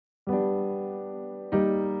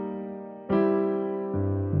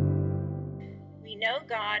know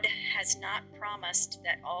God has not promised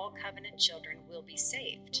that all covenant children will be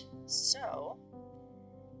saved. So,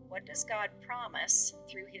 what does God promise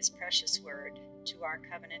through his precious word to our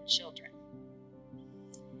covenant children?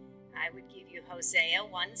 I would give you Hosea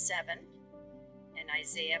 1:7 and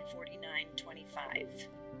Isaiah 49:25.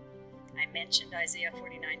 I mentioned Isaiah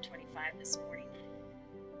 49:25 this morning.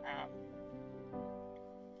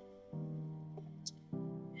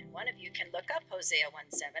 And one of you can look up Hosea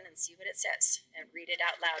 1:7 and see what it says and read it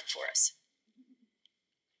out loud for us.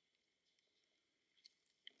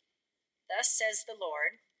 Thus says the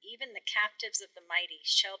Lord, even the captives of the mighty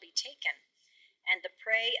shall be taken, and the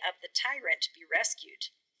prey of the tyrant be rescued.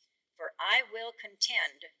 For I will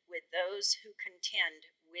contend with those who contend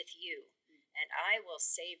with you, and I will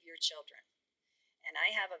save your children. And I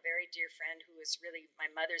have a very dear friend who is really my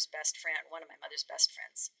mother's best friend, one of my mother's best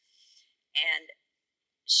friends. And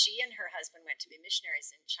she and her husband went to be missionaries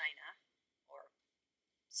in China or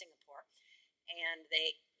Singapore. And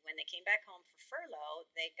when they came back home for furlough,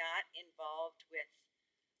 they got involved with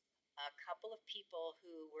a couple of people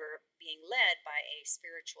who were being led by a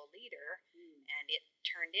spiritual leader, and it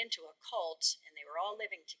turned into a cult, and they were all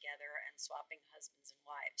living together and swapping husbands and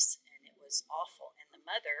wives, and it was awful. And the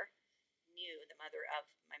mother of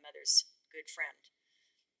my mother's good friend,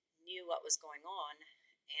 knew what was going on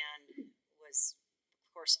and was, of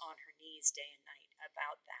course, on her knees day and night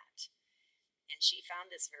about that. And she found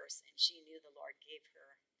this verse, and she knew the Lord gave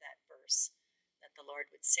her that verse, that the Lord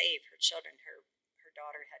would save her children. Her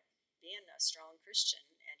daughter had been a strong Christian,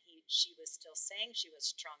 and she was still saying she was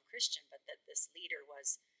a strong Christian, but that this leader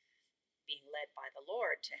was being led by the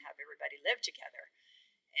Lord to have everybody live together.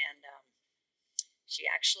 And she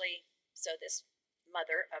actually, so this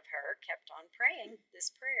mother of her kept on praying this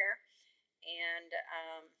prayer, and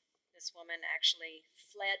this woman actually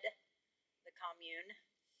fled the commune,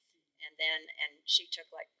 and she took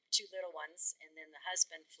like 2 little ones, and then the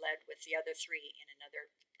husband fled with the other 3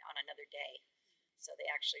 on another day. So they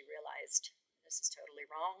actually realized this is totally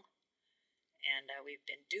wrong, and we've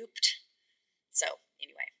been duped. So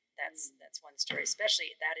anyway, that's one story.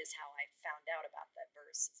 Especially that is how I found out about that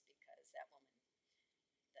verse, is because that woman,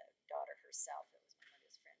 the daughter herself, that was my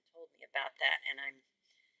mother's friend, told me about that, and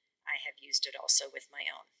I have used it also with my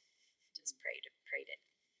own. Just prayed it.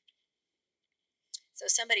 So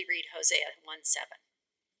somebody read Hosea 1:7.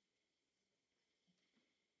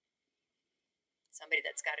 Somebody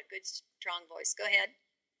that's got a good, strong voice. Go ahead.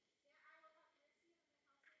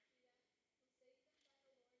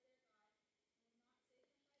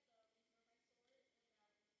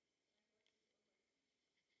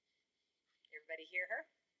 Everybody hear her?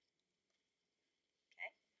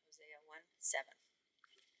 Okay, Hosea 1:7.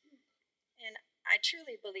 And I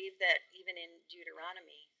truly believe that even in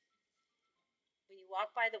Deuteronomy, when you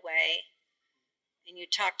walk by the way and you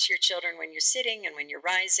talk to your children when you're sitting and when you're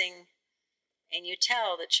rising, and you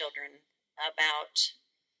tell the children about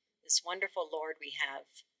this wonderful Lord we have,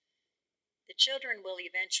 the children will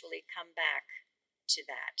eventually come back to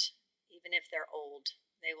that. Even if they're old,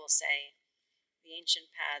 they will say, the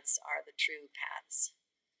ancient paths are the true paths.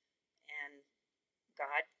 And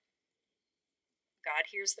God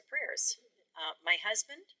hears the prayers. My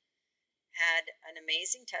husband had an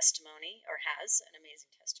amazing testimony, or has an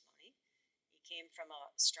amazing testimony. He came from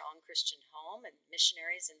a strong Christian home and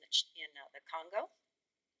missionaries in the Congo.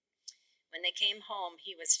 When they came home,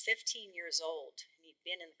 he was 15 years old, and he'd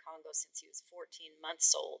been in the Congo since he was 14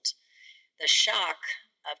 months old. The shock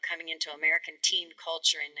of coming into American teen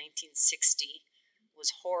culture in 1960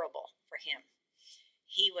 was horrible for him.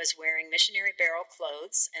 He was wearing missionary barrel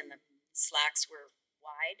clothes, and the slacks were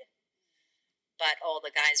wide, but all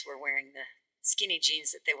the guys were wearing the skinny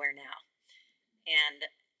jeans that they wear now. And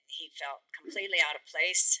he felt completely out of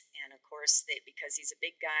place, and of course, because he's a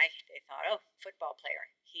big guy, they thought, oh, football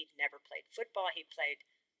player. He'd never played football. He played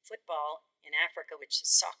football in Africa, which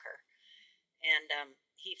is soccer, and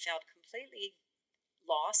he felt completely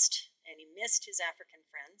lost, and he missed his African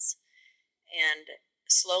friends, and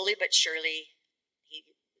slowly but surely, he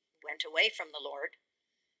went away from the Lord,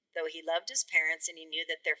 though he loved his parents, and he knew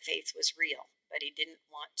that their faith was real, but he didn't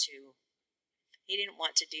want to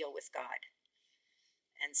deal with God.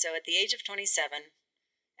 And so at the age of 27,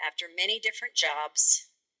 after many different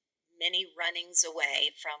jobs, many runnings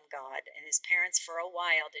away from God, and his parents for a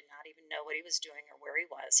while did not even know what he was doing or where he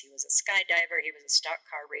was. He was a skydiver. He was a stock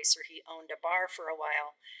car racer. He owned a bar for a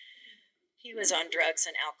while. He was on drugs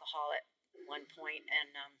and alcohol at one point,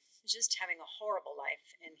 and just having a horrible life.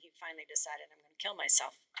 And he finally decided, I'm going to kill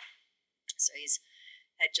myself. So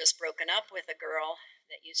had just broken up with a girl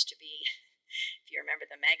that used to be, if you remember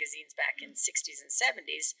the magazines back in the 60s and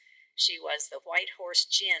 70s, she was the White Horse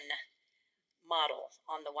Gin model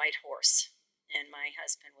on the White Horse, and my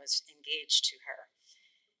husband was engaged to her.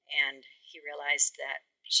 And he realized that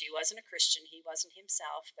she wasn't a Christian, he wasn't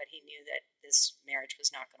himself, but he knew that this marriage was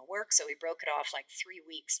not going to work, so he broke it off like 3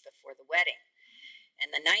 weeks before the wedding. And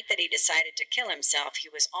the night that he decided to kill himself, he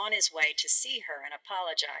was on his way to see her and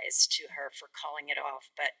apologize to her for calling it off,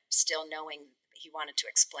 but still knowing he wanted to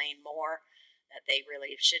explain more, that they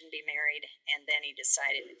really shouldn't be married. And then he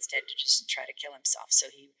decided instead to just try to kill himself. So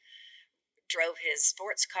he drove his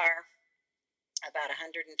sports car about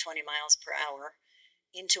 120 miles per hour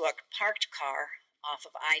into a parked car off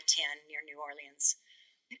of I-10 near New Orleans.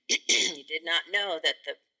 He did not know that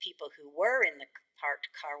the people who were in the parked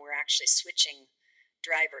car were actually switching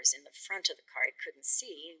drivers in the front of the car. He couldn't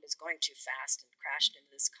see. He was going too fast and crashed into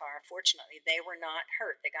this car. Fortunately, they were not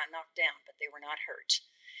hurt. They got knocked down, but they were not hurt.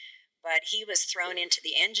 But he was thrown into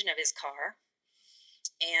the engine of his car,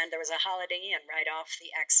 and there was a Holiday Inn right off the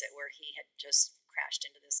exit where he had just crashed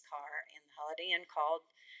into this car. And the Holiday Inn called,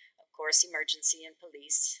 of course, emergency and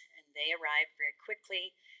police, and they arrived very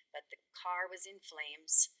quickly, but the car was in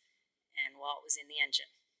flames, and Walt was in the engine.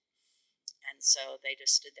 And so they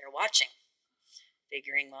just stood there watching,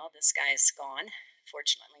 figuring, well, this guy's gone.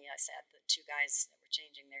 Fortunately, I said the 2 guys that were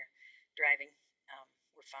changing their driving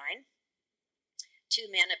were fine. 2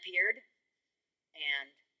 men appeared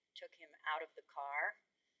and took him out of the car,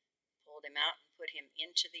 pulled him out and put him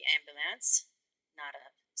into the ambulance. Not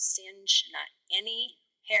a singe, not any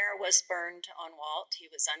hair was burned on Walt. He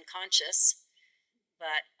was unconscious,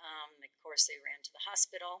 but of course they ran to the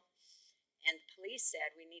hospital, and the police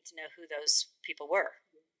said, we need to know who those people were.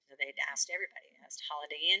 So they'd asked everybody. Asked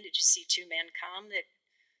Holiday Inn, did you see 2 men come?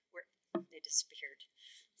 They disappeared.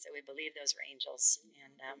 So we believe those were angels,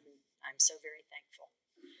 and I'm so very thankful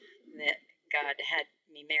that God had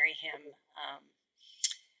me marry him.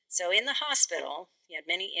 So in the hospital, he had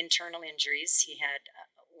many internal injuries. He had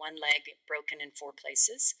 1 leg broken in 4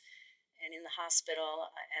 places, and in the hospital,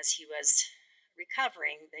 as he was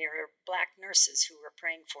recovering, there were black nurses who were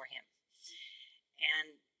praying for him.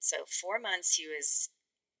 And so 4 months he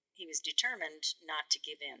was determined not to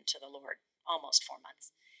give in to the Lord, almost 4 months.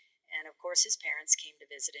 And of course his parents came to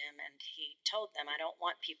visit him, and he told them, I don't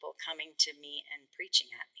want people coming to me and preaching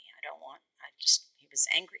at me. He was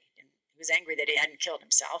angry. He was angry that he hadn't killed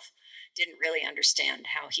himself, didn't really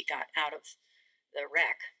understand how he got out of the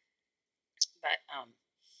wreck. But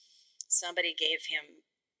somebody gave him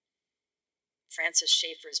Francis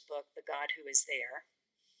Schaeffer's book, The God Who Is There,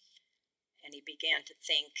 and he began to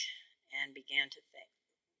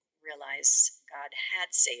realize God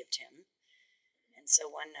had saved him. And so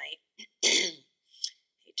one night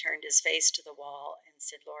he turned his face to the wall and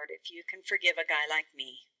said, Lord, if you can forgive a guy like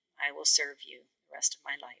me, I will serve you the rest of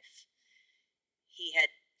my life. He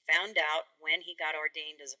had found out when he got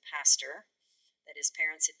ordained as a pastor that his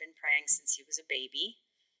parents had been praying since he was a baby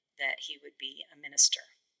that he would be a minister.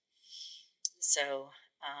 So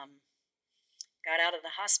got out of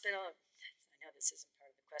the hospital. I know this isn't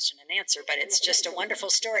part of the question and answer, but it's just a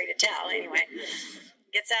wonderful story to tell. Anyway,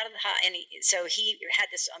 gets out of the hospital, and so he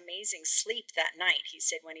had this amazing sleep that night. He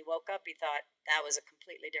said when he woke up, he thought that was a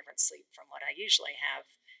completely different sleep from what I usually have.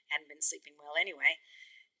 Hadn't been sleeping well anyway.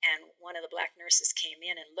 And one of the black nurses came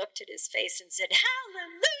in and looked at his face and said,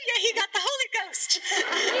 hallelujah, he got the Holy Ghost.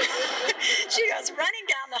 She goes running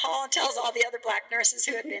down the hall and tells all the other black nurses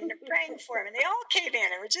who had been praying for him. And they all came in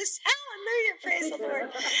and were just, hallelujah, praise the Lord.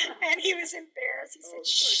 And he was embarrassed. He said,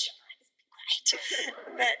 shh, be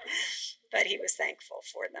quiet. But he was thankful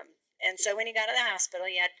for them. And so when he got out of the hospital,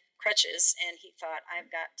 he had crutches, and he thought, I've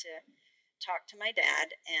got to talk to my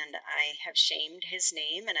dad, and I have shamed his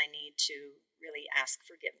name, and I need to really ask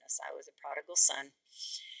forgiveness. I was a prodigal son.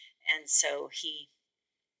 And so he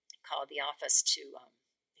called the office to,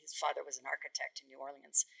 his father was an architect in New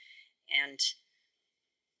Orleans, and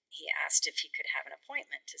he asked if he could have an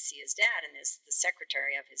appointment to see his dad, and the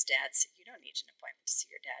secretary of his dad said, you don't need an appointment to see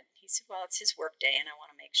your dad. He said, well, it's his work day, and I want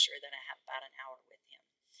to make sure that I have about an hour with him.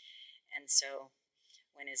 And so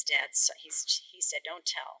when his dad saw, he said, don't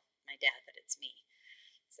tell my dad that it's me.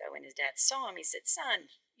 So when his dad saw him, he said,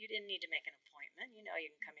 son, you didn't need to make an appointment. You know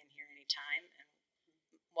you can come in here anytime. And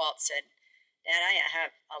Walt said, Dad, I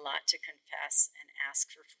have a lot to confess and ask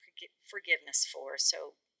for forgiveness for,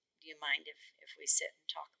 so do you mind if we sit and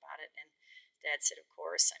talk about it? And Dad said, of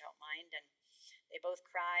course, I don't mind. And they both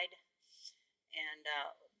cried. And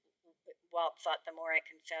Walt thought the more I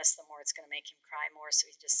confess, the more it's going to make him cry more. So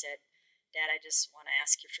he just said, Dad, I just want to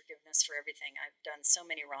ask your forgiveness for everything. I've done so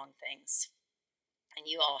many wrong things, and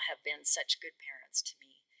you all have been such good parents to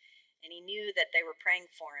me. And And he knew that they were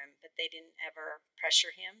praying for him, but they didn't ever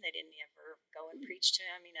pressure him. They didn't ever go and preach to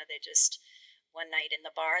him. They just, one night in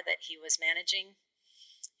the bar that he was managing,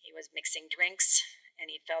 he was mixing drinks,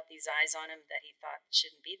 and he felt these eyes on him that he thought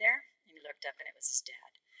shouldn't be there. And he looked up, and it was his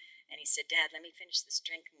dad. And he said, "Dad, let me finish this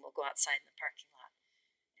drink, and we'll go outside in the parking lot."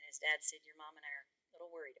 And his dad said, "Your mom and I are a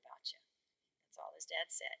little worried about you." That's all his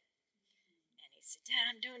dad said. And he said,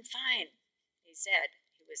 "Dad, I'm doing fine." He said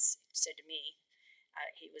to me,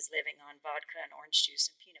 he was living on vodka and orange juice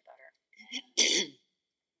and peanut butter.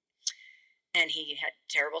 And he had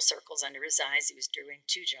terrible circles under his eyes. He was doing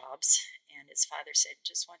 2 jobs. And his father said,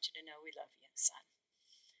 "Just want you to know we love you, son."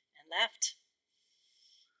 And left.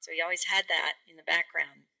 So he always had that in the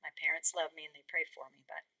background. My parents love me and they pray for me,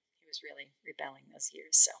 but he was really rebelling those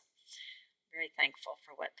years. So very thankful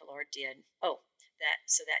for what the Lord did.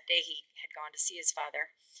 So that day he had gone to see his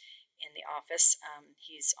father in the office.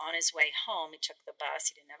 He's on his way home. He took the bus.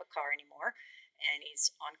 He didn't have a car anymore. And he's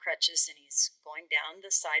on crutches, and he's going down the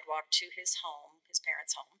sidewalk to his home, his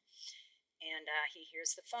parents' home. And he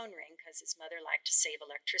hears the phone ring because his mother liked to save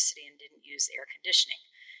electricity and didn't use air conditioning.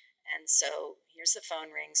 And so here's the phone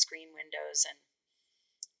ring, screen windows, and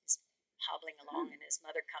he's hobbling along, and his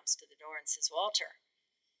mother comes to the door and says, "Walter,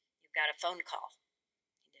 you've got a phone call."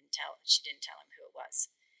 She didn't tell him who it was.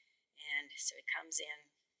 And so he comes in,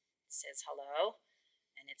 says hello,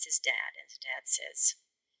 and it's his dad. And his dad says,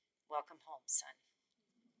 "Welcome home, son."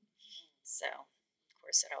 So, of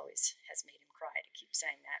course, it always has made him cry to keep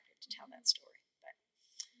saying that, to tell that story. But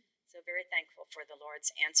so very thankful for the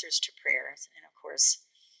Lord's answers to prayers. And, of course,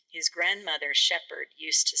 his grandmother, Shepard,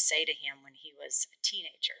 used to say to him when he was a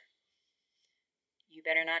teenager, "You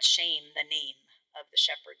better not shame the name of the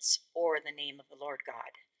Shepherds or the name of the Lord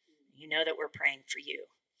God. You know that we're praying for you."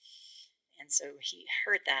 And so he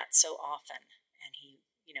heard that so often, and he,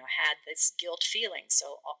 had this guilt feeling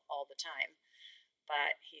all the time.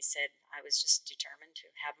 But he said, "I was just determined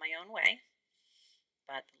to have my own way."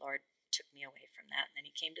 But the Lord took me away from that. And then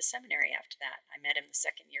he came to seminary after that. I met him the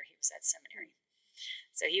second year he was at seminary.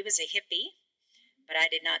 So he was a hippie, but I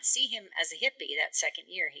did not see him as a hippie that second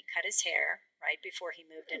year. He cut his hair right before he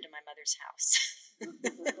moved into my mother's house.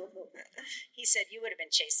 He said, "You would have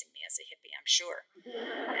been chasing me as a hippie, I'm sure."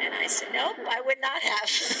 And I said, "Nope, I would not have."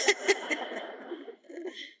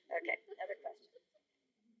 Okay, another question.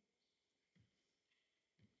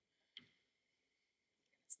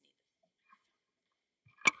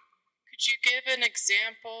 Could you give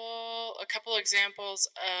a couple examples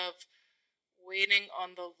of waiting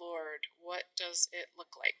on the Lord? What does it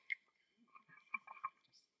look like?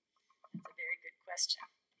 That's a very good question.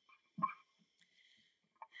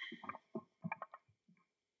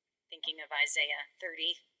 Thinking of Isaiah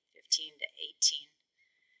 30:15-18.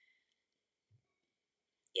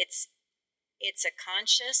 It's a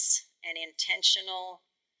conscious and intentional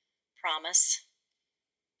promise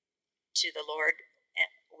to the Lord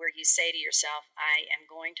where you say to yourself, "I am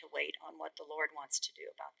going to wait on what the Lord wants to do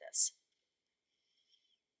about this."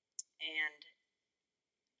 And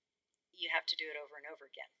you have to do it over and over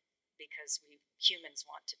again because we humans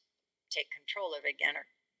want to take control of it again or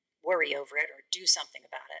worry over it or do something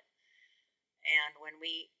about it. And when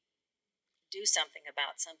we do something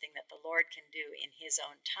about something that the Lord can do in his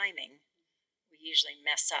own timing, we usually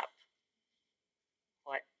mess up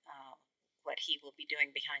what he will be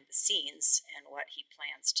doing behind the scenes and what he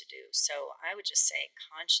plans to do. So I would just say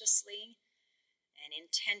consciously and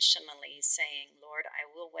intentionally saying, "Lord, I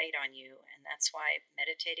will wait on you." And that's why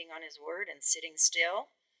meditating on his word and sitting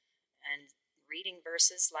still and reading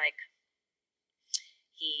verses like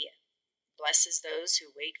he blesses those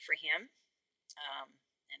who wait for him.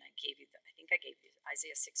 And I think I gave you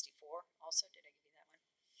Isaiah 64 also. Did I give you that one?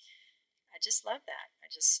 I just love that.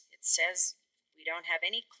 It says we don't have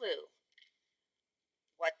any clue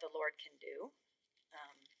what the Lord can do.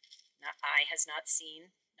 Eye has not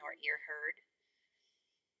seen, nor ear heard.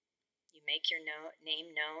 You make your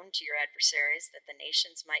name known to your adversaries, that the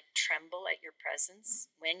nations might tremble at your presence.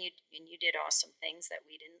 When you did awesome things that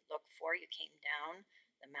we didn't look for, you came down.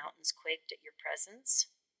 The mountains quaked at your presence.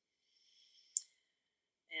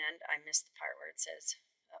 And I missed the part where it says,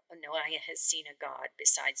 "No eye has seen a God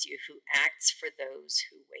besides you who acts for those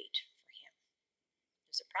who wait for him."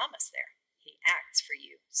 There's a promise there. He acts for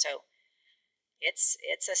you. So it's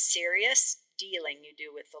a serious dealing you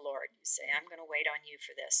do with the Lord. You say, "I'm going to wait on you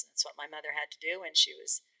for this." And that's what my mother had to do when she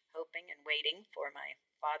was hoping and waiting for my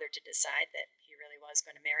father to decide that he really was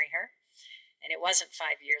going to marry her. And it wasn't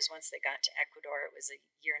 5 years. Once they got to Ecuador, it was a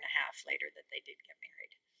year and a half later that they did get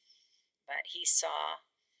married. But he saw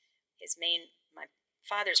my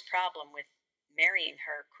father's problem with marrying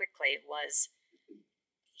her quickly was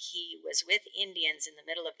he was with Indians in the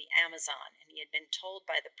middle of the Amazon, and he had been told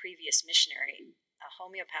by the previous missionary, a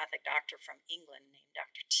homeopathic doctor from England named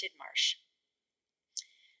Dr. Tidmarsh,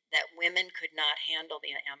 that women could not handle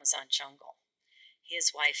the Amazon jungle. His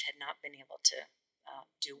wife had not been able to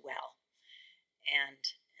do well, and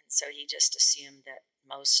so he just assumed that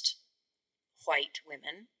most white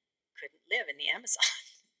women couldn't live in the Amazon.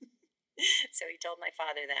 So he told my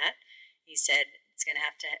father that. He said it's going to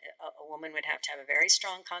have to, a woman would have to have a very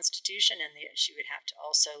strong constitution, and she would have to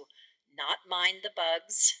also not mind the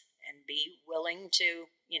bugs and be willing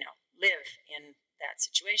to, live in that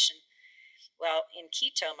situation. Well, in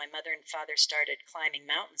Quito, my mother and father started climbing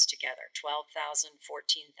mountains together, 12,000,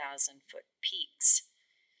 14,000 foot peaks.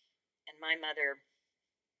 And my mother,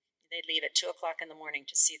 they'd leave at 2 o'clock in the morning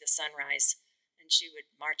to see the sunrise, and she would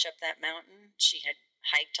march up that mountain. She had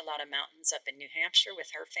hiked a lot of mountains up in New Hampshire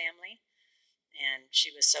with her family, and she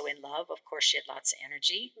was so in love. Of course, she had lots of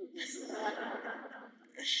energy.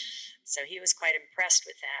 So he was quite impressed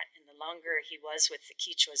with that. And the longer he was with the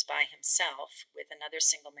Quichuas by himself, with another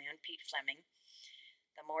single man, Pete Fleming,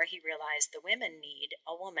 the more he realized the women need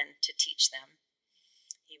a woman to teach them.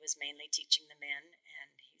 He was mainly teaching the men,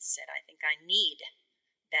 and he said, I think I need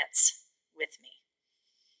vets with me.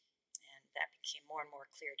 And that became more and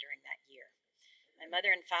more clear during that year. My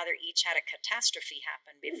mother and father each had a catastrophe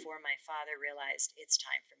happen before my father realized it's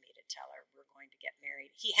time for me to tell her we're going to get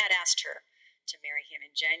married. He had asked her to marry him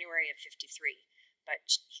in January of 1953, but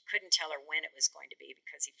he couldn't tell her when it was going to be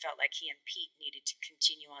because he felt like he and Pete needed to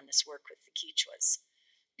continue on this work with the Quichuas.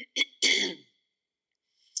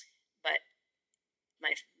 But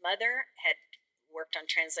my mother had worked on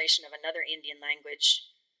translation of another Indian language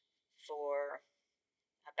for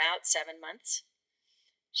about 7 months.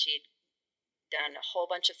 She'd done a whole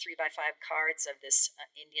bunch of 3x5 cards of this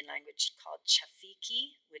Indian language called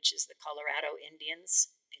Chafiki, which is the Colorado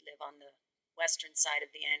Indians. They live on the western side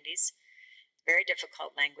of the Andes. Very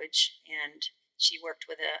difficult language. And she worked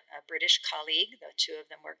with a British colleague. The two of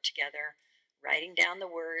them worked together, writing down the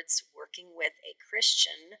words, working with a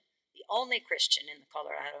Christian, the only Christian in the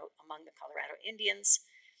Colorado, among the Colorado Indians.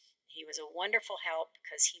 He was a wonderful help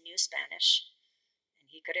because he knew Spanish and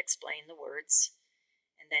he could explain the words.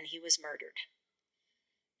 And then he was murdered.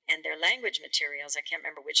 And their language materials, I can't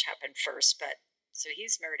remember which happened first, but so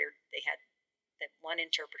he's murdered. They had, that one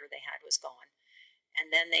interpreter they had was gone.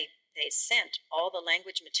 And then they sent all the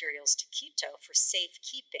language materials to Quito for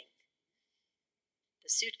safekeeping.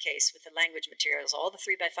 The suitcase with the language materials, all the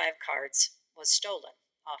 3x5 cards, was stolen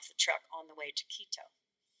off the truck on the way to Quito.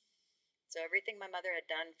 So everything my mother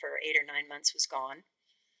had done for 8 or 9 months was gone.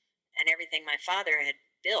 And everything my father had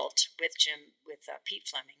built with Pete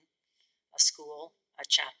Fleming, a school, a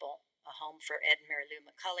chapel, a home for Ed and Mary Lou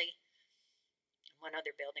McCulley, and one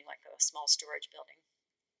other building, like a small storage building,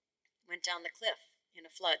 went down the cliff in a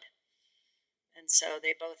flood. And so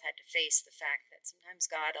they both had to face the fact that sometimes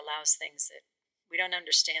God allows things that we don't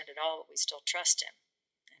understand at all, but we still trust him.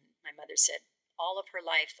 And my mother said all of her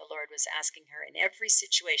life the Lord was asking her in every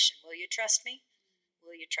situation, will you trust me?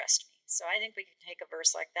 Will you trust me? So I think we can take a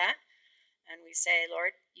verse like that and we say,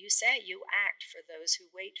 Lord, you say you act for those who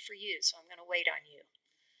wait for you, so I'm going to wait on you.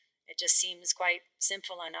 It just seems quite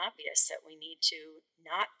simple and obvious that we need to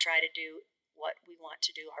not try to do what we want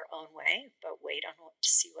to do our own way, but wait on to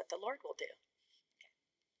see what the Lord will do. Okay.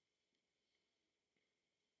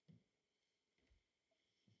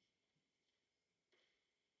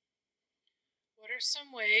 What are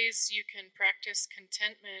some ways you can practice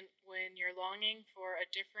contentment when you're longing for a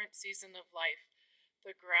different season of life?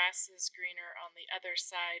 The grass is greener on the other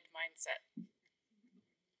side mindset.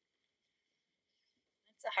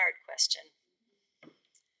 That's a hard question.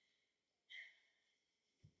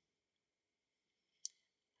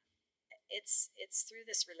 It's through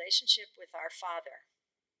this relationship with our Father,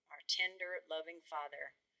 our tender, loving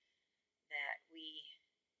Father, that we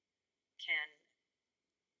can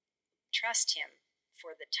trust him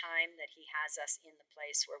for the time that he has us in the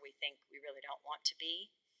place where we think we really don't want to be.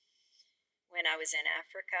 When I was in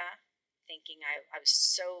Africa, thinking I was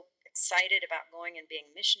so excited about going and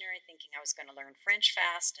being a missionary, thinking I was going to learn French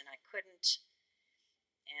fast, and I couldn't.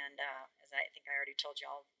 And as I think I already told you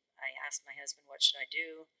all, I asked my husband, what should I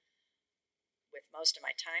do with most of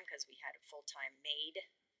my time, because we had a full-time maid.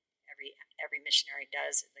 Every missionary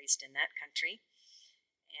does, at least in that country.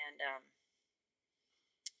 And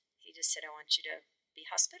he just said, I want you to be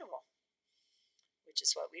hospitable, which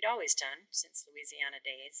is what we'd always done since Louisiana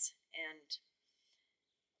days. And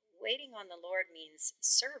waiting on the Lord means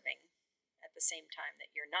serving at the same time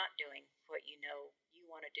that you're not doing what you know you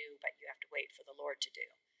want to do, but you have to wait for the Lord to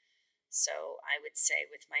do. So I would say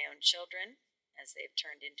with my own children, as they've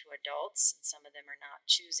turned into adults, and some of them are not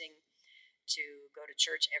choosing to go to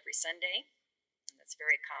church every Sunday. And that's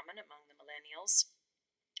very common among the millennials.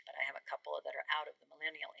 But I have a couple that are out of the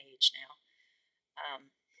millennial age now.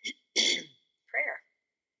 Prayer.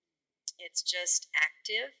 It's just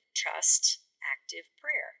active trust, active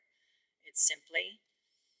prayer. It's simply,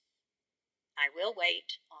 I will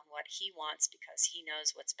wait on what he wants because he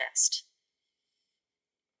knows what's best.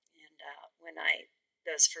 And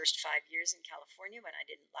those first 5 years in California, when I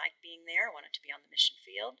didn't like being there, I wanted to be on the mission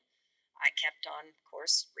field, I kept on, of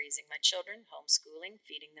course, raising my children, homeschooling,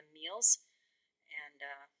 feeding them meals. And,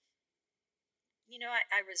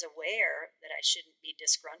 I was aware that I shouldn't be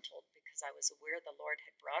disgruntled because I was aware the Lord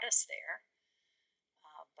had brought us there.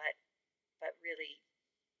 But really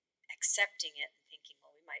accepting it and thinking,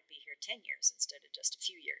 well, we might be here 10 years instead of just a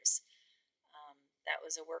few years. That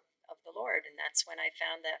was a work of the Lord. And that's when I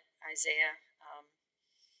found that Isaiah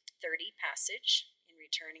 30 passage, in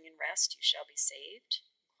returning and rest, you shall be saved.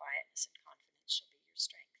 Quietness and confidence shall be your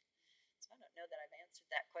strength. So I don't know that I've answered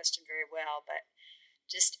that question very well, but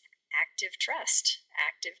just active trust,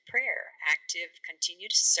 active prayer, active continue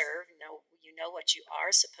to serve. You know what you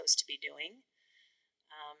are supposed to be doing.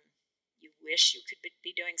 You wish you could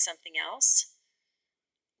be doing something else.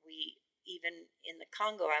 Even in the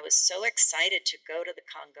Congo, I was so excited to go to the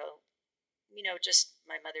Congo. Just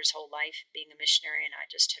my mother's whole life being a missionary, and I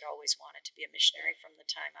just had always wanted to be a missionary from the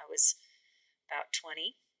time I was about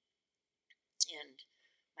 20. And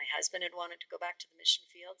my husband had wanted to go back to the mission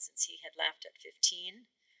field since he had left at 15.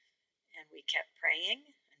 And we kept praying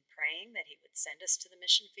and praying that he would send us to the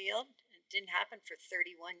mission field. It didn't happen for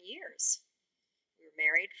 31 years. We were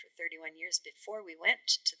married for 31 years before we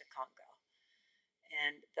went to the Congo.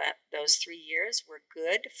 And those 3 years were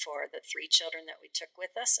good for the 3 children that we took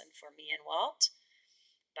with us and for me and Walt.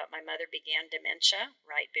 But my mother began dementia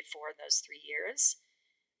right before those 3 years.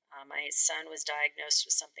 My son was diagnosed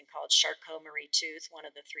with something called Charcot-Marie-Tooth, one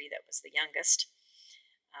of the 3 that was the youngest.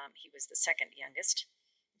 He was the second youngest.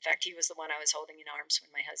 In fact, he was the one I was holding in arms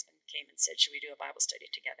when my husband came and said, should we do a Bible study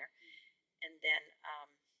together? And then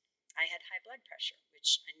I had high blood pressure,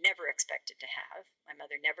 which I never expected to have. My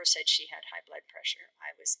mother never said she had high blood pressure.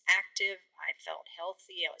 I was active. I felt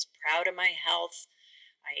healthy. I was proud of my health.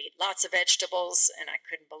 I ate lots of vegetables, and I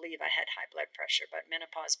couldn't believe I had high blood pressure. But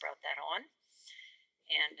menopause brought that on.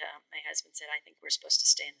 And my husband said, I think we're supposed to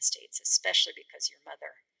stay in the States, especially because your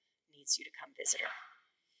mother needs you to come visit her.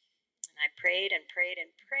 And I prayed and prayed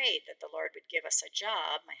and prayed that the Lord would give us a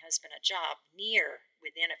job, my husband a job,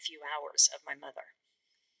 within a few hours of my mother.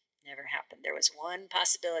 Never happened. There was one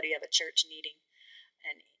possibility of a church needing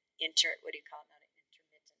an intern,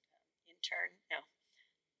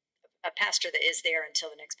 a pastor that is there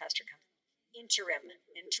until the next pastor comes. Interim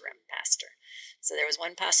pastor. So there was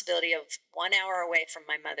one possibility of 1 hour away from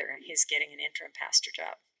my mother, and he's getting an interim pastor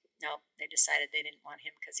job. No, they decided they didn't want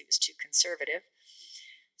him because he was too conservative.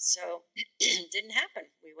 So it didn't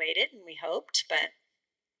happen. We waited and we hoped,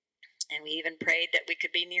 and we even prayed that we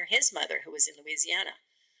could be near his mother, who was in Louisiana.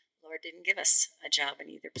 The Lord didn't give us a job in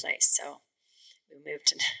either place, so we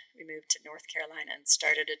moved to North Carolina and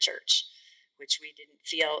started a church, which we didn't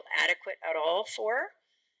feel adequate at all for,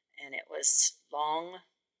 and it was long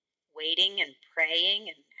waiting and praying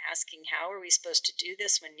and asking, how are we supposed to do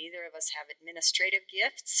this when neither of us have administrative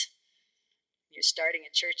gifts? You're starting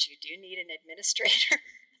a church, you do need an administrator.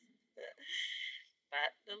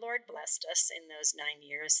 But the Lord blessed us in those 9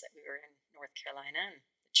 years that we were in North Carolina, and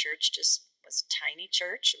the church just was a tiny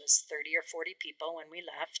church. It was 30 or 40 people when we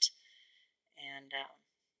left. And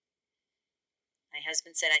my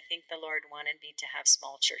husband said, I think the Lord wanted me to have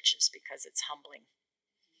small churches because it's humbling.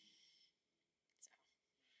 So,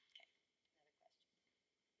 okay.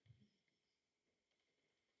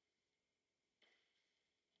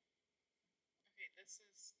 Okay, this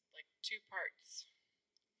is like 2 parts.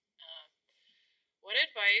 What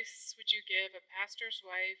advice would you give a pastor's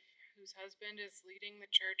wife whose husband is leading the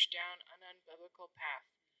church down an unbiblical path?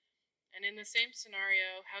 And in the same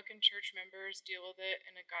scenario, how can church members deal with it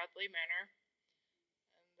in a godly manner?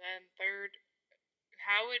 And then third,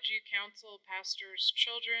 how would you counsel pastors'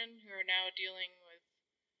 children who are now dealing with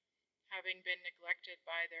having been neglected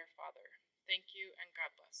by their father? Thank you, and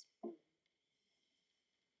God bless.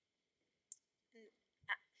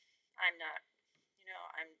 I'm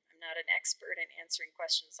not an expert in answering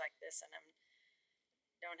questions like this, and I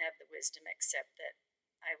don't have the wisdom except that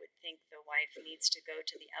I would think the wife needs to go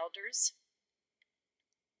to the elders,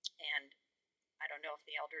 and I don't know if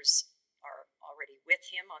the elders are already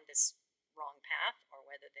with him on this wrong path or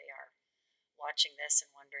whether they are watching this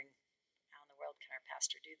and wondering, how in the world can our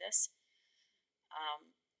pastor do this?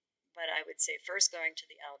 but I would say first going to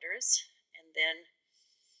the elders, and then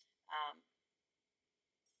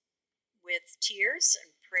with tears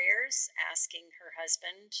and prayers, asking her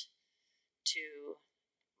husband to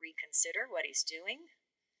reconsider what he's doing,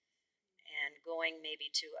 and going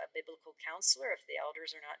maybe to a biblical counselor if the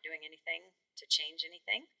elders are not doing anything to change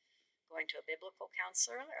anything. Going to a biblical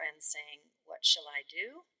counselor and saying, what shall I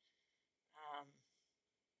do?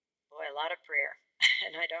 Boy, a lot of prayer.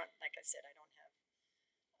 And I don't, like I said, I don't have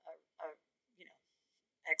a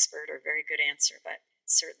expert or very good answer, but it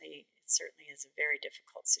certainly is a very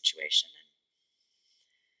difficult situation. And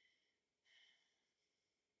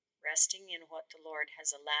resting in what the Lord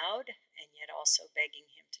has allowed, and yet also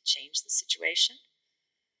begging Him to change the situation.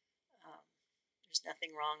 There's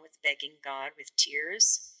nothing wrong with begging God with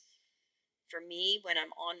tears. For me, when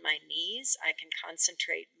I'm on my knees, I can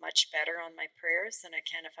concentrate much better on my prayers than I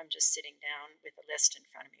can if I'm just sitting down with a list in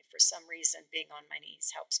front of me. For some reason, being on my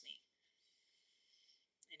knees helps me.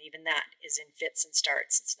 And even that is in fits and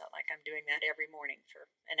starts. It's not like I'm doing that every morning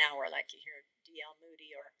for an hour like you hear D.L.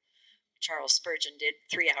 Moody or Charles Spurgeon did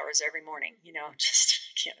 3 hours every morning. Just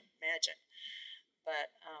can't imagine.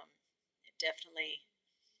 But it definitely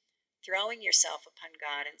throwing yourself upon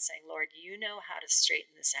God and saying, Lord, you know how to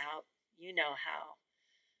straighten this out. You know how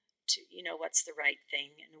to, what's the right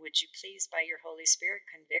thing. And would you please, by your Holy Spirit,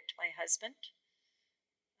 convict my husband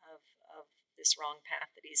of this wrong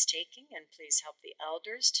path that he's taking, and please help the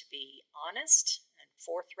elders to be honest and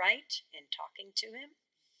forthright in talking to him. I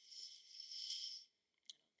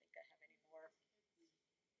don't think I have any more.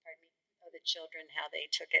 Pardon me. Oh, the children, how they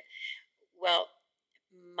took it. Well,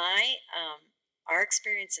 our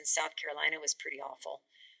experience in South Carolina was pretty awful.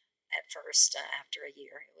 At first, after a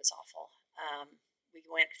year, it was awful. We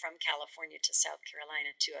went from California to South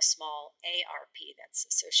Carolina to a small ARP, that's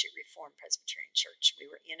Associate Reformed Presbyterian Church. We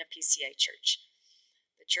were in a PCA church.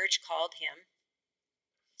 The church called him.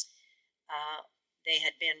 They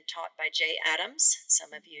had been taught by Jay Adams.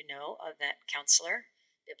 Some of you know of that counselor,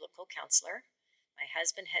 biblical counselor. My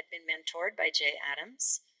husband had been mentored by Jay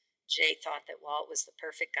Adams. Jay thought that Walt was the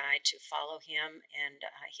perfect guy to follow him, and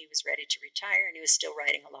he was ready to retire, and he was still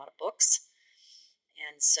writing a lot of books.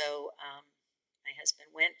 And so my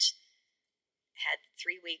husband had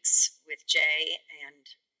 3 weeks with Jay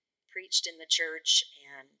and preached in the church,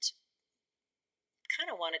 and kind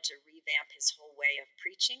of wanted to revamp his whole way of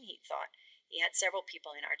preaching. He thought he had several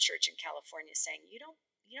people in our church in California saying, you don't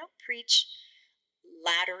preach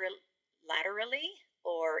laterally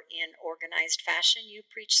or in organized fashion, you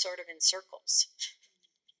preach sort of in circles.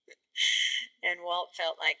 And Walt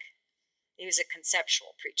felt like he was a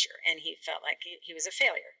conceptual preacher, and he felt like he was a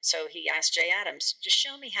failure. So he asked Jay Adams, just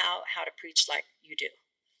show me how to preach like you do.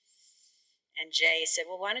 And Jay said,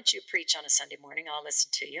 well, why don't you preach on a Sunday morning? I'll listen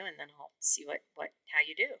to you, and then I'll see how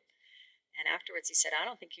you do. And afterwards he said, I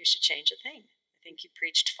don't think you should change a thing. I think you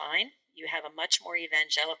preached fine. You have a much more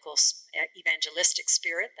evangelistic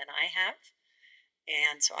spirit than I have.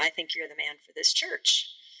 And so I think you're the man for this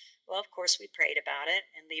church. Well, of course, we prayed about it,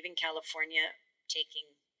 and leaving California,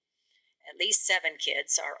 taking at least 7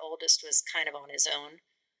 kids. Our oldest was kind of on his own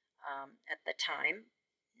at the time,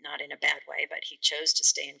 not in a bad way, but he chose to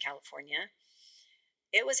stay in California.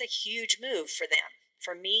 It was a huge move for them.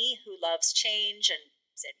 For me, who loves change and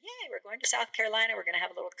said, yay, we're going to South Carolina, we're going to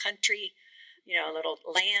have a little country, a little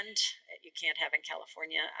land that you can't have in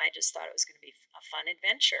California. I just thought it was going to be a fun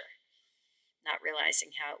adventure, not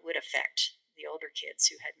realizing how it would affect the older kids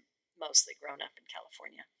who had mostly grown up in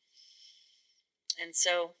California. And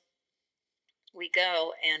so we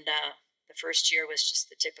go, and the first year was just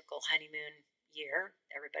the typical honeymoon year.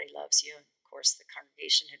 Everybody loves you. And of course, the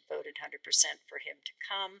congregation had voted 100% for him to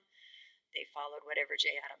come. They followed whatever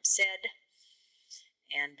Jay Adams said.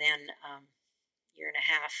 And then year and a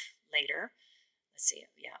half later,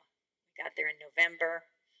 we got there in November.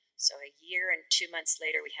 So a year and 2 months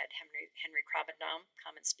later, we had Henry Krabendam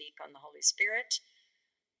come and speak on the Holy Spirit.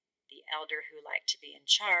 The elder who liked to be in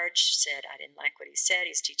charge said, I didn't like what he said.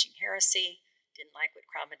 He's teaching heresy. Didn't like what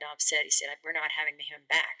Krabendam said. He said, we're not having him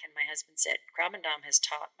back. And my husband said, Krabendam has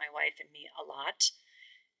taught my wife and me a lot,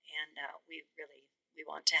 and we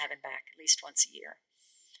want to have him back at least once a year.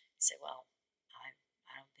 He said, well, I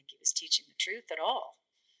don't think he was teaching the truth at all.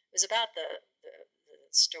 It was about the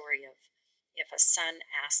story of, if a son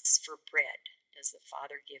asks for bread, does the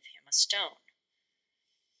father give him a stone?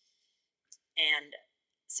 And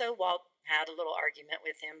so Walt had a little argument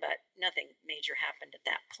with him, but nothing major happened at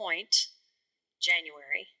that point.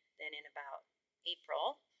 January, then in about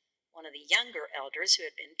April, one of the younger elders who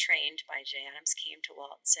had been trained by Jay Adams came to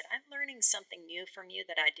Walt and said, I'm learning something new from you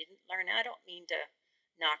that I didn't learn. I don't mean to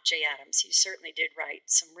knock Jay Adams. He certainly did write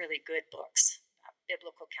some really good books about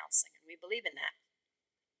biblical counseling, and we believe in that.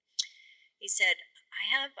 He said, I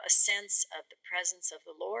have a sense of the presence of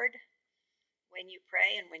the Lord when you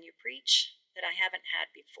pray and when you preach that I haven't had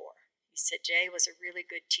before. He said, Jay was a really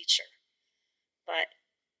good teacher, but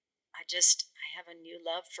I have a new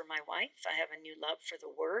love for my wife. I have a new love for the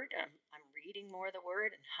Word. I'm reading more of the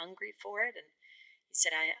Word and hungry for it. And he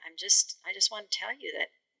said, I just want to tell you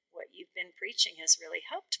that what you've been preaching has really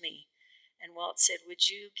helped me. And Walt said, would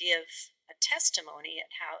you give a testimony at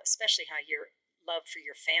especially how your love for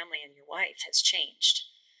your family and your wife has changed?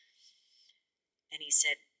 And he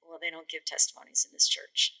said, well, they don't give testimonies in this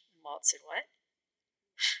church. And Walt said, what?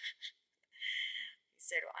 He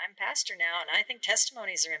said, well, I'm pastor now, and I think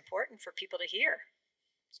testimonies are important for people to hear.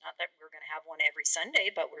 It's not that we're going to have one every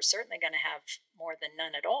Sunday, but we're certainly going to have more than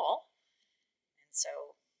none at all. And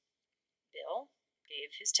so Bill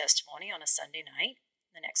gave his testimony on a Sunday night.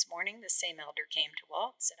 The next morning, the same elder came to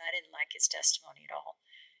Walt and said, I didn't like his testimony at all.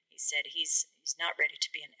 He said he's not ready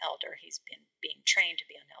to be an elder. He's been being trained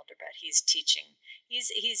to be an elder, but he's teaching.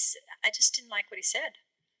 I just didn't like what he said.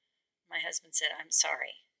 My husband said, I'm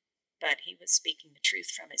sorry, but he was speaking the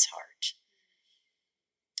truth from his heart.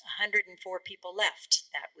 104 people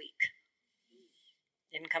left that week.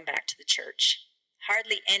 Didn't come back to the church.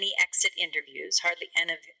 Hardly any exit interviews, hardly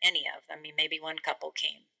any of them. I mean, maybe one couple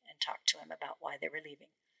came and talked to him about why they were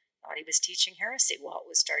leaving. Thought he was teaching heresy. Walt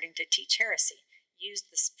was starting to teach heresy.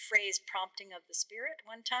 Used the phrase prompting of the Spirit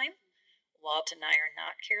one time. Walt and I are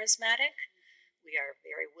not charismatic. We are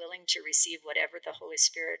very willing to receive whatever the Holy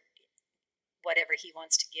Spirit, whatever he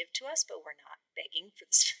wants to give to us, but we're not begging for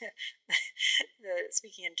the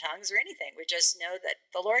speaking in tongues or anything. We just know that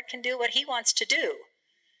the Lord can do what he wants to do.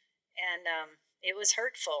 And it was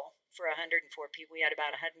hurtful for 104 people. We had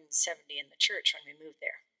about 170 in the church when we moved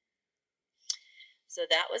there. So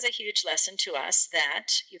that was a huge lesson to us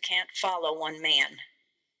that you can't follow one man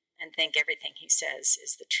and think everything he says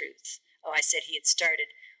is the truth. Oh, I said he had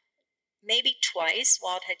started, maybe twice,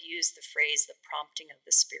 Walt had used the phrase, the prompting of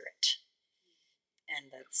the Spirit.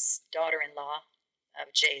 And the daughter-in-law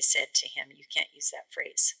of Jay said to him, you can't use that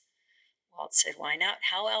phrase. Walt said, why not?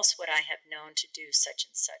 How else would I have known to do such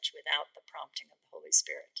and such without the prompting of the Holy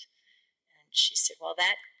Spirit? And she said, well,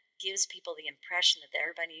 that gives people the impression that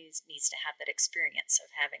everybody needs to have that experience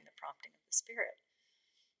of having the prompting of the Spirit.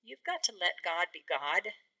 You've got to let God be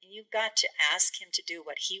God, and you've got to ask him to do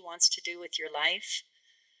what he wants to do with your life.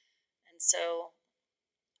 And so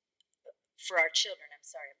for our children, I'm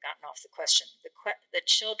sorry, I've gotten off the question. The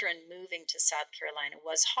children moving to South Carolina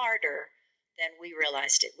was harder than we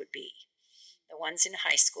realized it would be. The ones in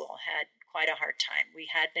high school had quite a hard time.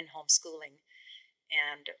 We had been homeschooling,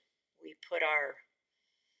 and we put our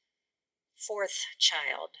fourth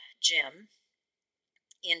child, Jim,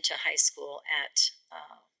 into high school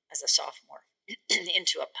as a sophomore,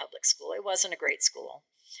 into a public school. It wasn't a great school.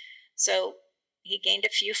 So he gained a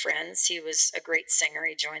few friends. He was a great singer.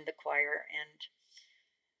 He joined the choir, and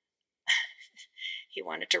he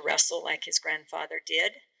wanted to wrestle like his grandfather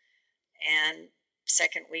did. And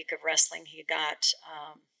second week of wrestling, he got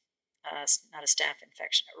not a staph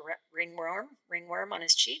infection, a ringworm on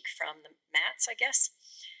his cheek from the mats, I guess.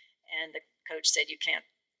 And the coach said, you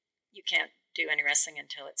can't do any wrestling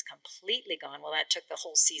until it's completely gone. Well, that took the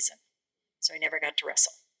whole season, so he never got to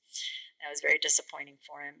wrestle. That was very disappointing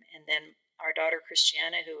for him. And then our daughter,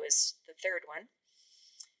 Christiana, who was the third one,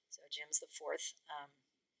 so Jim's the fourth,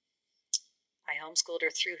 I homeschooled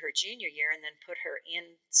her through her junior year and then put her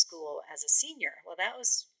in school as a senior. Well, that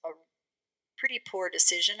was a pretty poor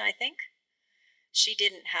decision, I think. She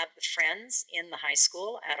didn't have the friends in the high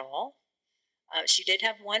school at all. She did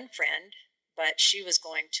have one friend, but she was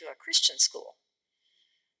going to a Christian school.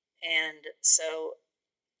 And so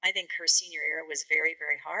I think her senior year was very,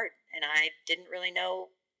 very hard, and I didn't really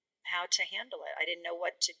know how to handle it. I didn't know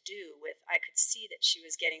what to do with. I could see that she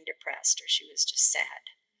was getting depressed or she was just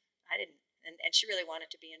sad. I didn't, and she really wanted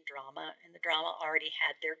to be in drama, and the drama already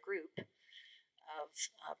had their group of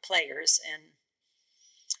players, and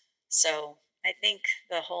so I think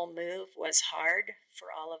the whole move was hard for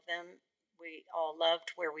all of them. We all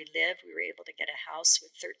loved where we lived. We were able to get a house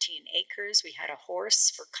with 13 acres. We had a horse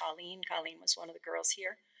for Colleen. Colleen was one of the girls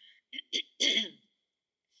here.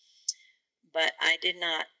 But I did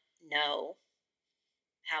not know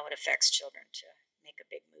how it affects children to make a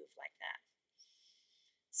big move like that.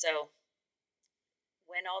 So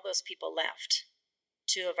when all those people left,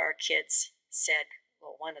 two of our kids said,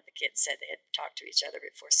 well, one of the kids said they had talked to each other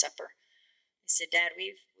before supper. They said, Dad,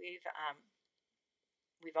 we've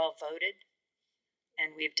all voted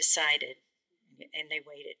and we've decided, and they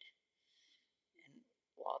waited. And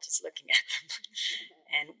Walt is looking at them.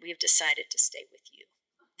 And we've decided to stay with you.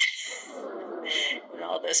 And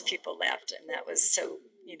all those people left, and that was so,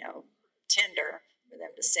 tender for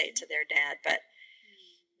them to say to their dad. But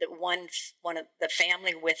the one of the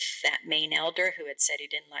family with that main elder who had said he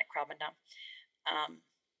didn't like Krabendam,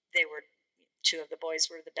 they were, two of the boys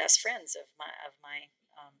were the best friends of my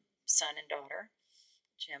son and daughter,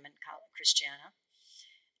 Jim and Christiana.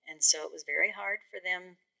 And so it was very hard for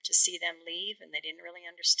them to see them leave, and they didn't really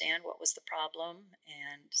understand what was the problem.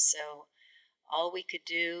 And so all we could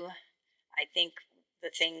do, I think the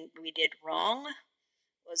thing we did wrong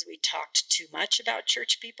was we talked too much about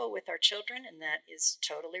church people with our children, and that is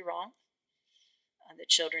totally wrong. The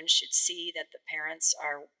children should see that the parents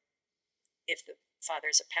are, if the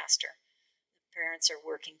father's a pastor, the parents are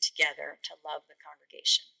working together to love the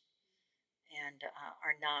congregation and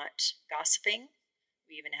are not gossiping.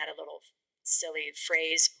 We even had a little silly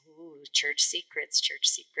phrase, ooh, church secrets,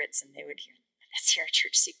 and they would hear, let's hear a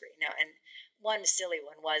church secret, And one silly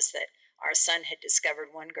one was that our son had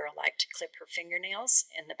discovered one girl liked to clip her fingernails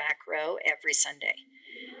in the back row every Sunday.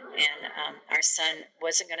 And our son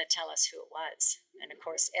wasn't going to tell us who it was. And, of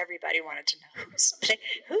course, everybody wanted to know who's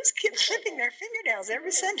clipping their fingernails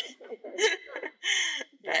every Sunday.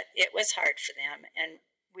 But it was hard for them, and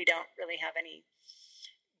we don't really have any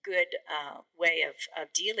good way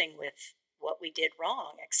of dealing with what we did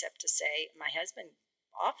wrong, except to say, my husband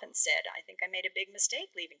often said, I think I made a big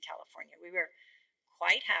mistake leaving California. We were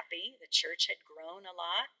quite happy. The church had grown a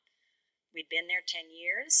lot. We'd been there 10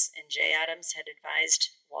 years, and Jay Adams had advised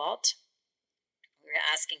Walt. We were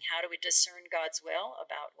asking, how do we discern God's will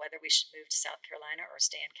about whether we should move to South Carolina or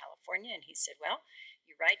stay in California? And he said, well,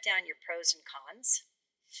 you write down your pros and cons,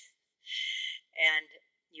 and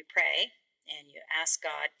you pray, and you ask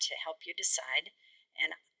God to help you decide.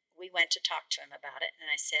 And we went to talk to him about it, and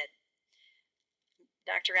I said,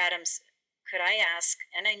 Dr. Adams, could I ask,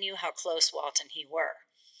 and I knew how close Walt and he were,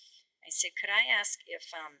 I said, could I ask if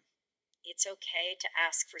it's okay to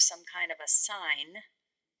ask for some kind of a sign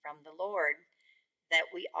from the Lord that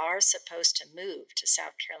we are supposed to move to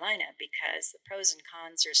South Carolina, because the pros and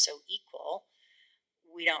cons are so equal.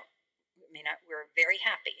 We're very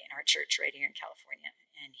happy in our church right here in California.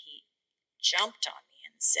 And he jumped on me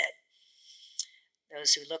and said,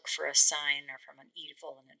 those who look for a sign are from an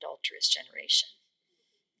evil and adulterous generation.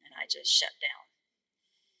 And I just shut down.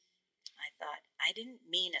 I thought, I didn't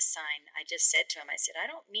mean a sign. I just said to him, I said, I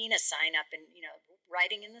don't mean a sign up in,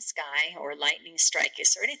 writing in the sky or lightning strike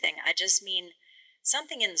us or anything. I just mean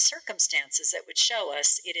something in the circumstances that would show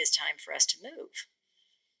us it is time for us to move.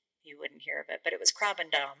 He wouldn't hear of it, but it was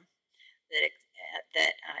Krabendam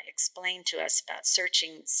that explained to us about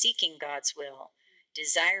seeking God's will,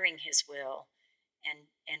 desiring his will, and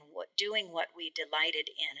doing what we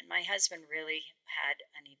delighted in. And my husband really had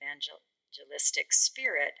an evangelistic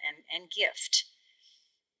spirit and gift.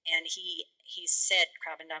 And he said,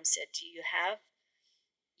 Krabendam said, do you have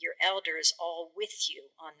your elders all with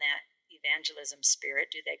you on that evangelism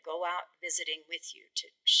spirit? Do they go out visiting with you to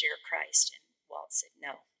share Christ? And Walt said,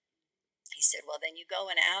 no. He said, well, then you go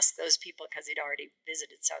and ask those people, because he'd already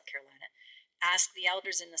visited South Carolina, ask the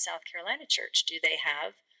elders in the South Carolina church, do they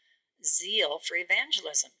have zeal for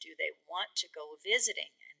evangelism? Do they want to go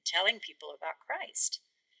visiting and telling people about Christ?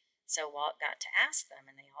 So Walt got to ask them,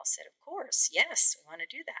 and they all said, of course, yes, we want to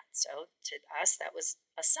do that. So to us, that was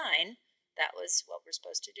a sign. That was what we're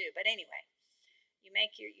supposed to do. But anyway, you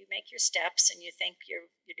make your steps, and you think you're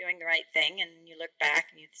doing the right thing, and you look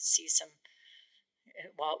back and you see some,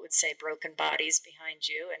 Walt would say, broken bodies behind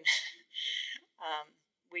you. And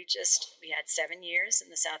we had 7 years in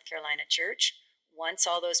the South Carolina church. Once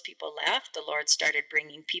all those people left, the Lord started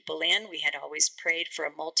bringing people in. We had always prayed for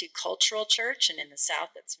a multicultural church, and in the South,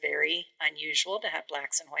 it's very unusual to have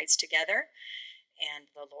blacks and whites together. And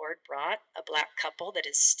the Lord brought a black couple that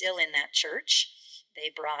is still in that church.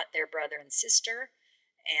 They brought their brother and sister,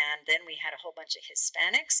 and then we had a whole bunch of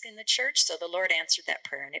Hispanics in the church. So the Lord answered that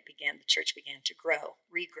prayer, and the church began to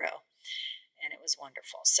regrow, and it was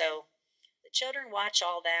wonderful. So the children watch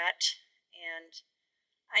all that, and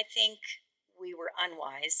I think we were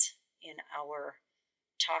unwise in our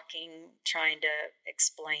talking, trying to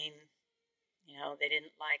explain. They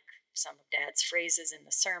didn't like some of Dad's phrases in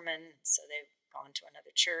the sermon, so they've gone to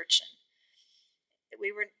another church, and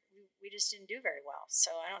we just didn't do very well.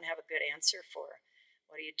 So I don't have a good answer for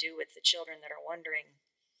what do you do with the children that are wondering.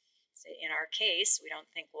 So in our case, we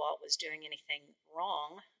don't think Walt was doing anything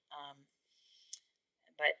wrong,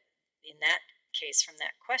 but in that case, from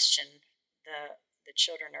that question, the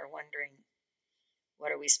children are wondering, what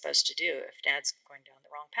are we supposed to do if Dad's going down the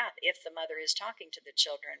wrong path? If the mother is talking to the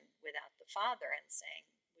children without the father and saying,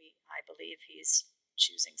 believe he's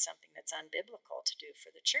choosing something that's unbiblical to do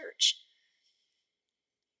for the church.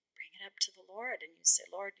 Bring it up to the Lord and you say,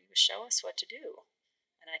 Lord, you show us what to do.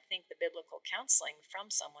 And I think the biblical counseling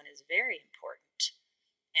from someone is very important.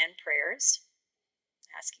 And prayers,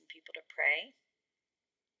 asking people to pray.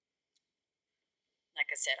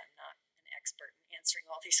 Like I said, I'm not an expert in answering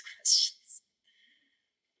all these questions.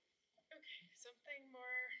 Okay, something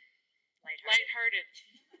more Lighthearted.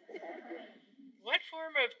 What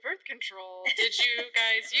form of birth control did you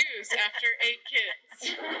guys use after 8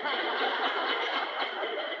 kids?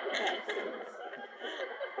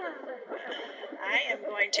 I am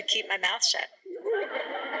going to keep my mouth shut.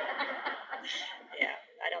 Yeah,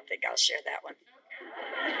 I don't think I'll share that one.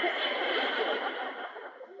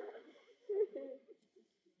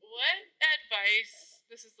 What advice,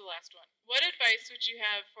 this is the last one, what advice would you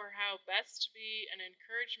have for how best to be an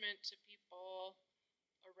encouragement to people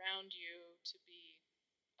around you to be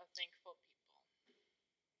a thankful people?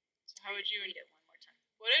 So how would you read it one more time?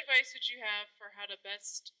 What advice would you have for how to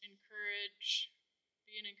best be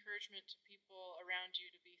an encouragement to people around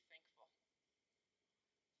you to be thankful?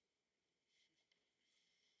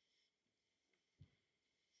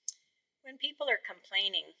 When people are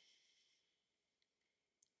complaining,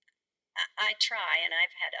 I try, and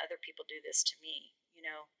I've had other people do this to me,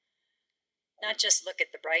 not just look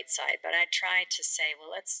at the bright side, but I try to say,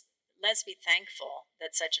 well, let's be thankful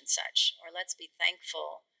that such and such, or let's be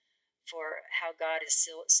thankful for how God is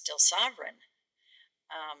still sovereign.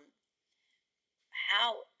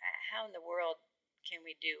 How in the world can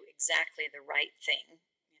we do exactly the right thing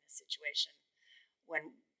in a situation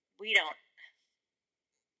when we don't?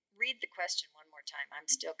 Read the question one more time. I'm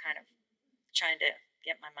still kind of trying to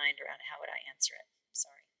get my mind around how would I answer it.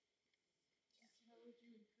 Sorry. How would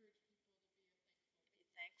you encourage people to be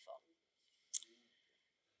thankful?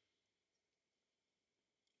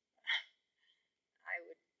 I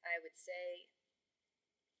would say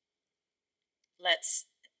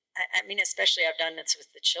especially I've done this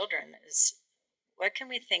with the children, is what can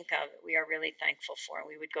we think of that we are really thankful for? And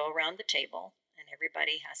we would go around the table and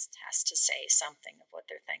everybody has to say something of what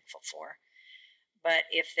they're thankful for. But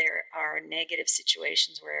if there are negative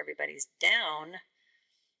situations where everybody's down,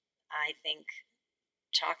 I think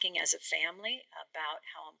talking as a family about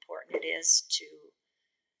how important it is to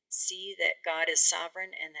see that God is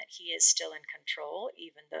sovereign and that he is still in control,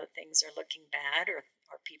 even though things are looking bad or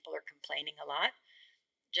people are complaining a lot.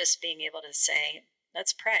 Just being able to say,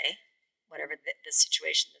 let's pray, whatever the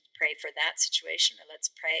situation, pray for that situation, or let's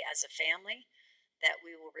pray as a family that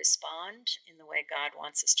we will respond in the way God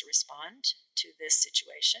wants us to respond to this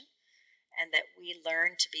situation, and that we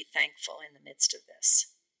learn to be thankful in the midst of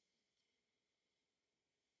this.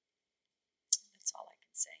 That's all I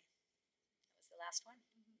can say. That was the last one?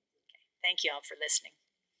 Okay. Thank you all for listening.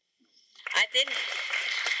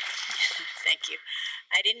 Thank you.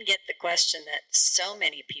 I didn't get the question that so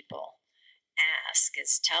many people ask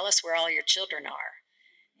is, tell us where all your children are.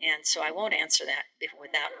 And so I won't answer that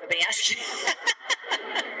without nobody asking.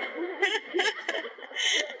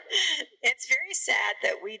 It's very sad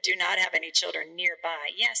that we do not have any children nearby.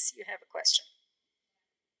 Yes, you have a question.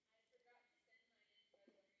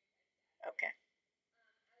 Okay.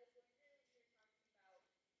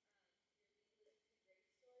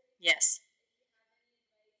 Yes.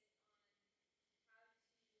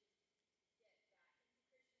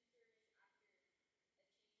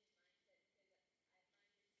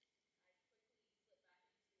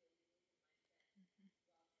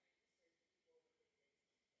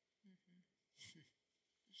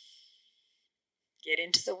 Get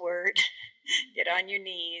into the Word, get on your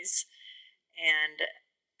knees, and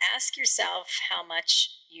ask yourself how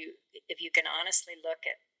much if you can honestly look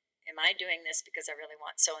at, am I doing this because I really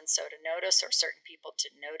want so-and-so to notice, or certain people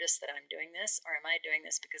to notice that I'm doing this, or am I doing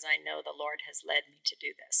this because I know the Lord has led me to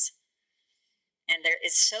do this? And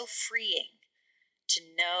it's so freeing to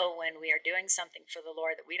know when we are doing something for the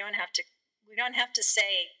Lord that we don't have to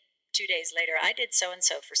say 2 days later, I did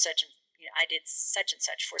so-and-so for such and I did such and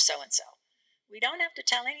such for so-and-so. We don't have to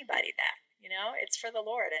tell anybody that, it's for the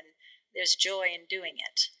Lord, and there's joy in doing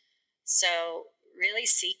it. So really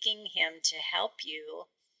seeking him to help you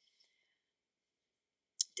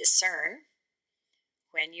discern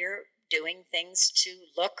when you're doing things to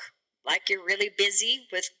look like you're really busy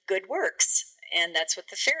with good works. And that's what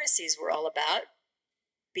the Pharisees were all about,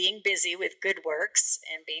 being busy with good works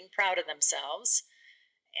and being proud of themselves.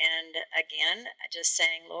 And again, just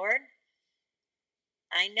saying, Lord,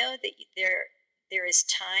 I know that there is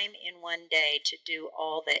time in one day to do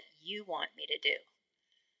all that you want me to do.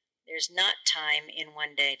 There's not time in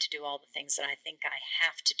one day to do all the things that I think I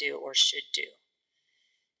have to do or should do.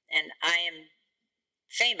 And I am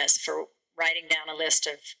famous for writing down a list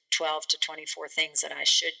of 12 to 24 things that I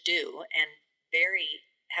should do, and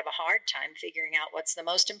have a hard time figuring out what's the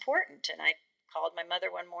most important. And I called my mother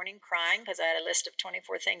one morning crying because I had a list of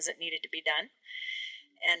 24 things that needed to be done.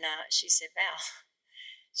 And she said, Val,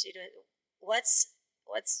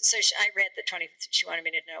 I read the 20, she wanted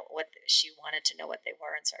me to know she wanted to know what they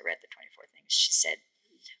were. And so I read the 24 things. She said,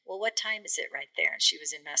 well, what time is it right there? And she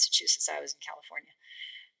was in Massachusetts. I was in California.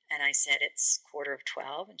 And I said, it's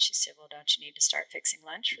 11:45. And she said, well, don't you need to start fixing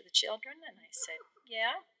lunch for the children? And I said,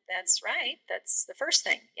 yeah, that's right. That's the first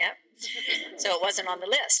thing. Yep. So it wasn't on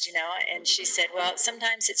the list, And she said, well,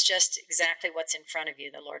 sometimes it's just exactly what's in front of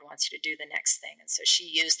you. The Lord wants you to do the next thing. And so she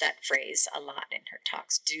used that phrase a lot in her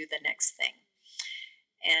talks, do the next thing.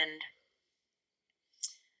 And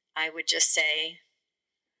I would just say,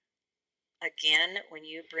 again, when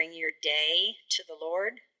you bring your day to the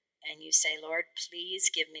Lord, and you say, Lord,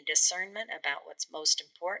 please give me discernment about what's most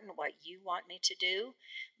important, what you want me to do.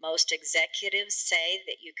 Most executives say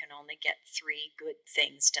that you can only get 3 good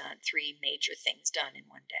things done, 3 major things done in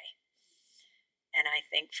one day. And I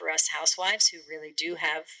think for us housewives who really do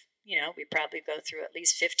have, we probably go through at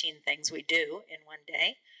least 15 things we do in one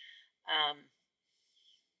day.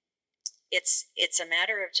 It's a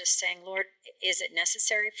matter of just saying, Lord, is it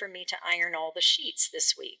necessary for me to iron all the sheets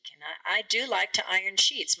this week? And I do like to iron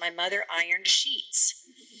sheets. My mother ironed sheets.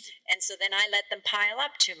 And so then I let them pile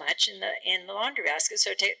up too much in the laundry basket.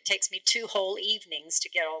 So it takes me 2 whole evenings to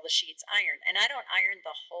get all the sheets ironed. And I don't iron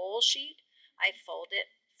the whole sheet. I fold it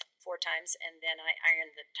 4 times, and then I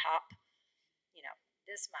iron the top,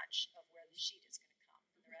 this much of where the sheet is going to come.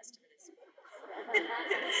 And the rest of it is...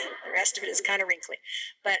 the rest of it is kind of wrinkly.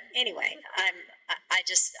 But anyway,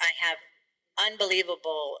 I have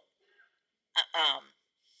unbelievable,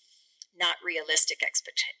 not realistic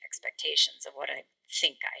expectations of what I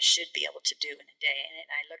think I should be able to do in a day.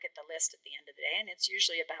 And I look at the list at the end of the day, and it's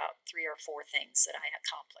usually about 3 or 4 things that I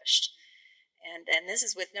accomplished. And this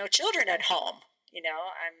is with no children at home.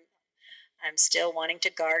 I'm still wanting to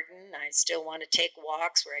garden. I still want to take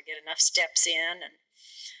walks where I get enough steps in, and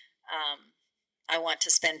I want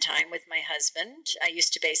to spend time with my husband. I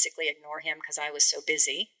used to basically ignore him because I was so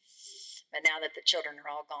busy. But now that the children are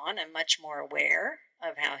all gone, I'm much more aware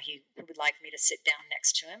of how he would like me to sit down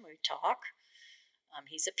next to him. We talk.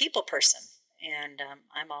 He's a people person, and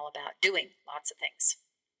I'm all about doing lots of things.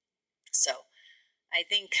 So I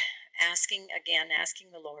think asking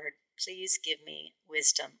the Lord, please give me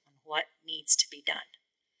wisdom on what needs to be done.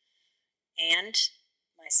 And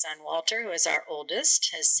my son Walter, who is our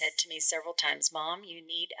oldest, has said to me several times, Mom, you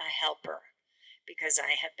need a helper, because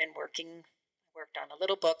I have been worked on a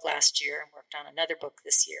little book last year and worked on another book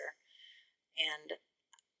this year. And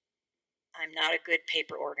I'm not a good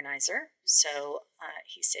paper organizer. So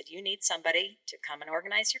he said, you need somebody to come and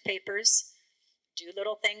organize your papers, do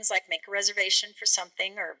little things like make a reservation for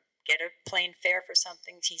something or get a plane fare for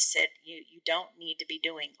something. He said, you don't need to be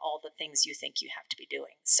doing all the things you think you have to be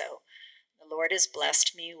doing. So the Lord has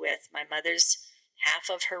blessed me with my mother's half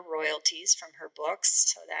of her royalties from her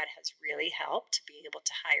books, so that has really helped to be able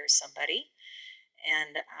to hire somebody.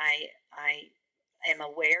 And I am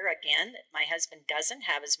aware, again, that my husband doesn't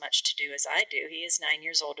have as much to do as I do. He is 9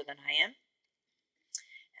 years older than I am.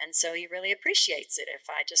 And so he really appreciates it if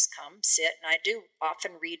I just come, sit, and I do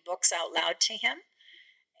often read books out loud to him.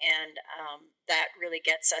 And that really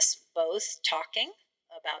gets us both talking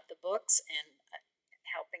about the books and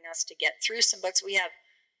helping us to get through some books. We have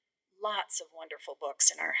lots of wonderful books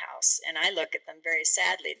in our house, and I look at them very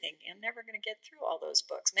sadly thinking, I'm never going to get through all those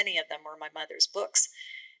books. Many of them were my mother's books,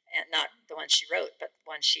 and not the ones she wrote, but the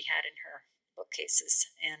ones she had in her bookcases.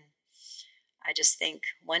 And I just think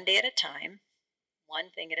one day at a time, one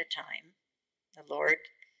thing at a time, the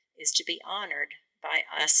Lord is to be honored by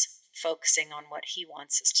us focusing on what he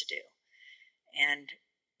wants us to do. And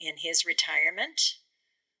in his retirement,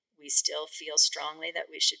 we still feel strongly that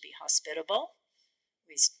we should be hospitable.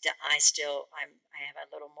 I have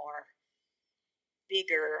a little more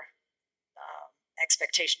bigger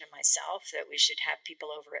expectation of myself that we should have people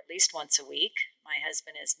over at least once a week. My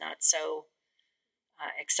husband is not so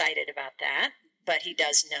excited about that, but he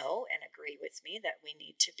does know and agree with me that we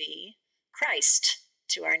need to be Christ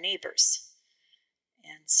to our neighbors.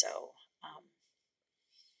 And so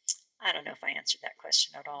I don't know if I answered that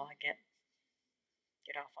question at all. I get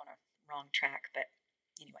off on a wrong track, but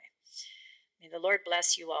anyway. May the Lord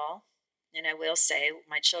bless you all. And I will say,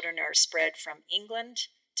 my children are spread from England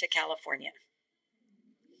to California.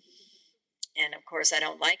 And of course, I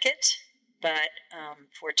don't like it, but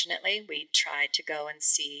fortunately, we try to go and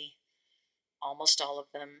see almost all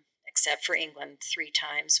of them, except for England, 3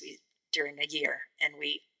 times during a year. And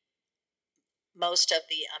most of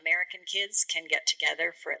the American kids can get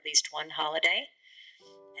together for at least one holiday.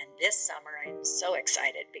 And this summer, I'm so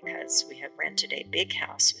excited because we have rented a big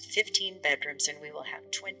house with 15 bedrooms, and we will have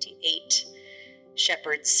 28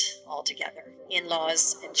 Shepards all together,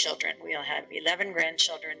 in-laws and children. We'll have 11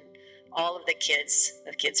 grandchildren. All of the kids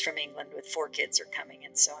from England with 4 kids are coming,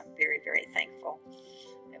 and so I'm very, very thankful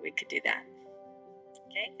that we could do that.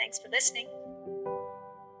 Okay, thanks for listening.